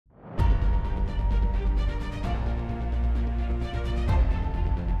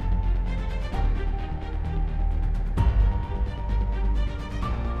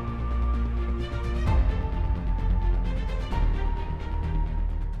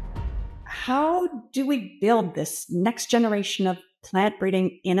how do we build this next generation of plant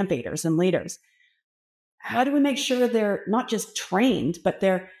breeding innovators and leaders? How do we make sure they're not just trained, but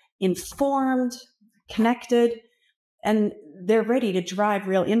they're informed, connected, and they're ready to drive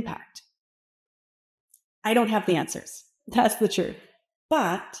real impact? I don't have the answers. That's the truth.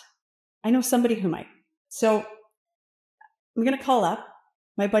 But I know somebody who might. So I'm going to call up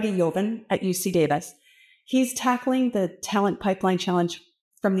my buddy Jovan at UC Davis. He's tackling the talent pipeline challenge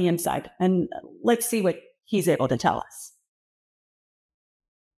from the inside. And let's see what he's able to tell us.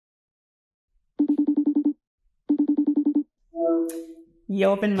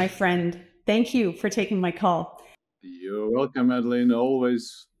 Jovan, my friend, thank you for taking my call. You're welcome, Adeline,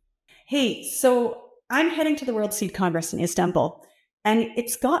 always. Hey, so I'm heading to the World Seed Congress in Istanbul, and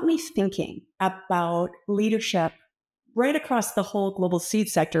it's got me thinking about leadership right across the whole global seed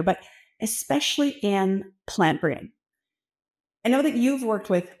sector, but especially in plant breeding. I know that you've worked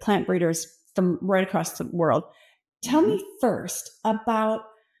with plant breeders from right across the world. Tell me first about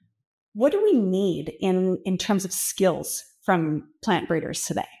what do we need in terms of skills from plant breeders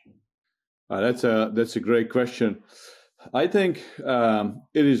today? That's a great question. I think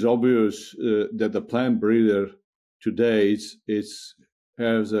it is obvious that the plant breeder today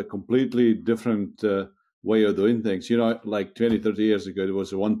has a completely different way of doing things. You know, like 20, 30 years ago, it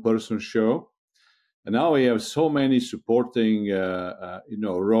was a one-person show. And now we have so many supporting,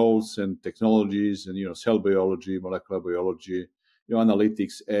 roles and technologies and, cell biology, molecular biology,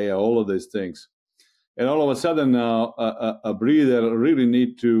 analytics, AI, all of these things. And all of a sudden now, a breeder really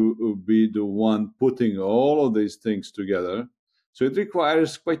need to be the one putting all of these things together. So it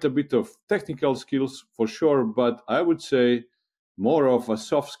requires quite a bit of technical skills for sure, but I would say more of a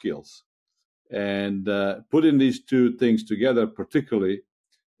soft skills. And putting these two things together, particularly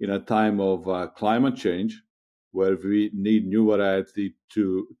in a time of climate change, where we need new variety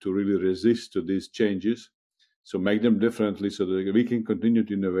to really resist to these changes. So make them differently so that we can continue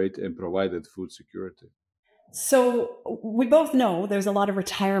to innovate and provide that food security. So we both know there's a lot of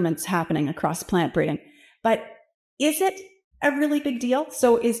retirements happening across plant breeding, but is it a really big deal?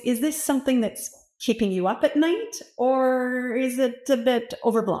 So is this something that's keeping you up at night, or is it a bit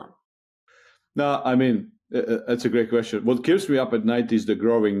overblown? No, I mean, that's a great question. What keeps me up at night is the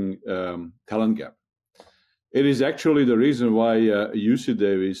growing talent gap. It is actually the reason why UC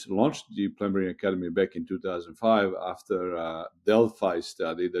Davis launched the Plant Breeding Academy back in 2005 after a Delphi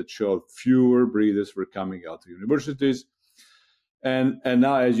study that showed fewer breeders were coming out of universities. And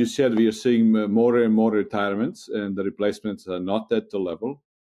now, as you said, we are seeing more and more retirements, and the replacements are not at the level.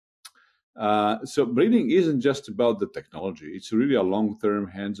 So breeding isn't just about the technology. It's really a long-term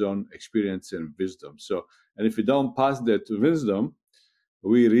hands-on experience and wisdom. And if we don't pass that wisdom,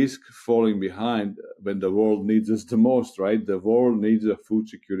 we risk falling behind when the world needs us the most, right? The world needs a food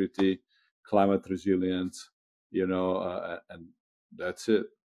security, climate resilience, and that's it.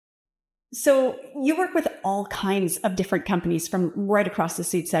 So you work with all kinds of different companies from right across the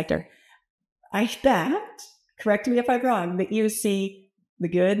seed sector. I bet, correct me if I'm wrong, that you see the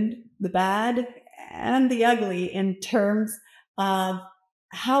good, the bad, and the ugly in terms of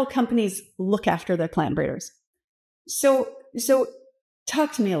how companies look after their plant breeders. So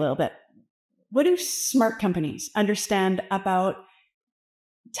talk to me a little bit. What do smart companies understand about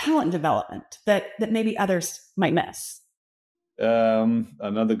talent development that maybe others might miss?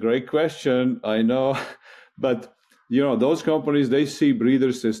 Another great question, I know. But, those companies, they see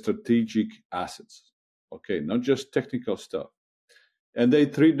breeders as strategic assets, okay, not just technical stuff. And they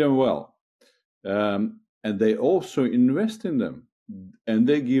treat them well. And they also invest in them. And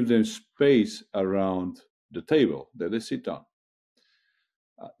they give them space around the table that they sit on.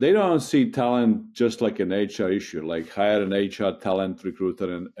 They don't see talent just like an HR issue, like hire an HR talent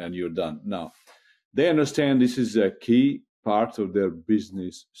recruiter and you're done. No, they understand this is a key part of their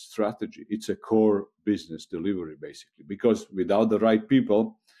business strategy. It's a core business delivery, basically, because without the right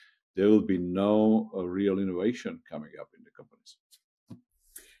people, there will be no real innovation coming up in the companies.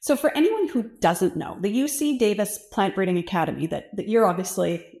 So for anyone who doesn't know, the UC Davis Plant Breeding Academy that you're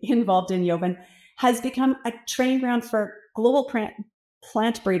obviously involved in, Jovan, has become a training ground for global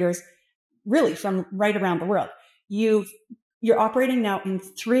plant breeders, really from right around the world. You're operating now in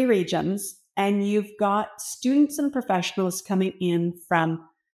 3 regions, and you've got students and professionals coming in from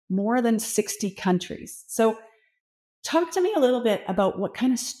more than 60 countries. So talk to me a little bit about what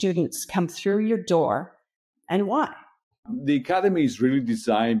kind of students come through your door and why. The academy is really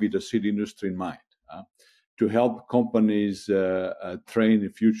designed with the seed industry in mind, to help companies train the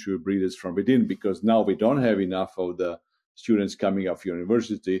future breeders from within, because now we don't have enough of the students coming off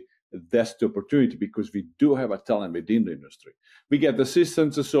university. that's the opportunity, because we do have a talent within the industry. We get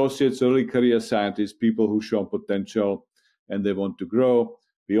assistants, associates, early career scientists, people who show potential and they want to grow.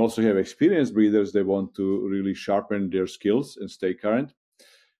 We also have experienced breeders. They want to really sharpen their skills and stay current.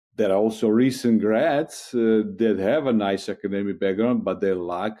 There are also recent grads that have a nice academic background, but they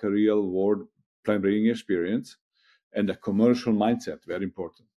lack a real world plant breeding experience and a commercial mindset, very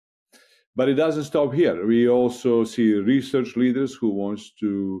important. But it doesn't stop here. We also see research leaders who want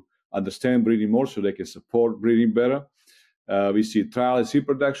to understand breeding more so they can support breeding better. We see trial and seed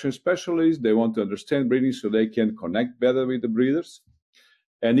production specialists. They want to understand breeding so they can connect better with the breeders.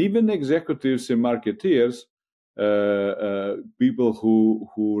 And even executives and marketeers, people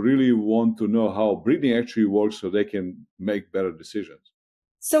who really want to know how breeding actually works so they can make better decisions.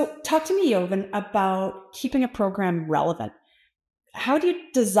 So talk to me, Jovan, about keeping a program relevant. How do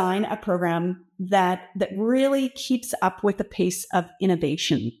you design a program that really keeps up with the pace of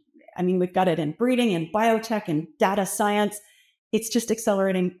innovation? I mean, we've got it in breeding and biotech and data science. It's just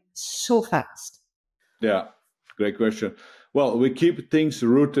accelerating so fast. Yeah, great question. Well, we keep things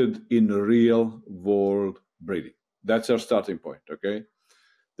rooted in real world breeding. That's our starting point, okay?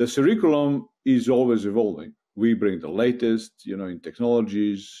 The curriculum is always evolving. We bring the latest, in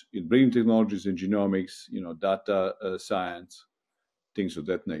technologies, in breeding technologies, in genomics, data science, things of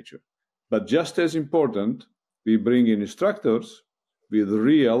that nature. But just as important, we bring in instructors with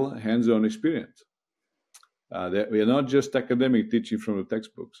real hands-on experience. We are not just academic teaching from the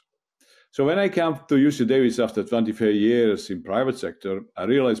textbooks. So when I come to UC Davis after 25 years in private sector, I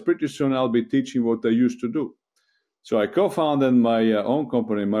realized pretty soon I'll be teaching what I used to do. So I co-founded my own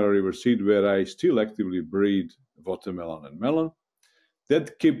company, Mara River Seed, where I still actively breed watermelon and melon.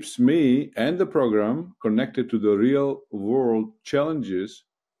 That keeps me and the program connected to the real world challenges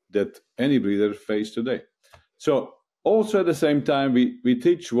that any breeder face today. So also at the same time, we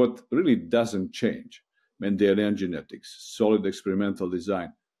teach what really doesn't change: Mendelian genetics, solid experimental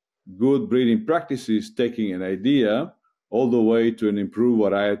design, good breeding practices, taking an idea all the way to an improved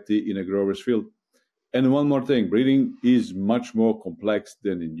variety in a grower's field. And one more thing, breeding is much more complex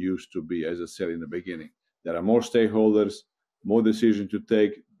than it used to be, as I said in the beginning. There are more stakeholders, more decisions to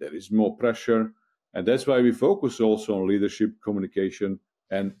take, there is more pressure, and that's why we focus also on leadership, communication,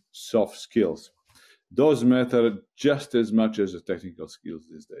 and soft skills. Those matter just as much as the technical skills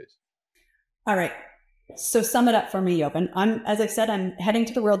these days. All right. So sum it up for me, Jovan. As I said, I'm heading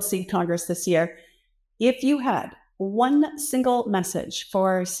to the World Seed Congress this year. If you had one single message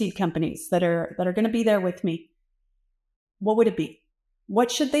for seed companies that are going to be there with me, what would it be? What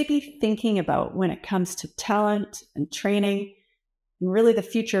should they be thinking about when it comes to talent and training and really the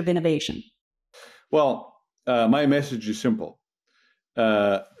future of innovation? Well, my message is simple.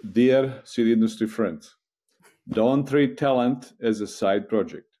 Dear seed industry friends, don't treat talent as a side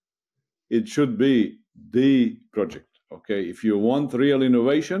project. It should be the project, okay? If you want real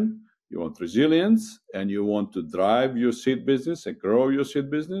innovation, you want resilience, and you want to drive your seed business and grow your seed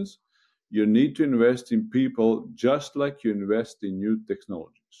business, you need to invest in people just like you invest in new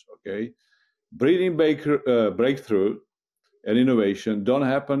technologies, okay? Breeding breakthrough and innovation don't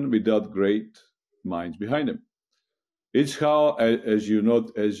happen without great minds behind them. It's how, as you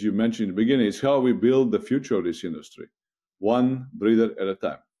mentioned in the beginning, it's how we build the future of this industry, one breeder at a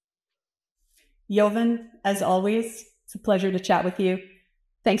time. Jovan, as always, it's a pleasure to chat with you.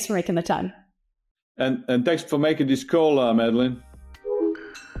 Thanks for making the time. And thanks for making this call, Madeline.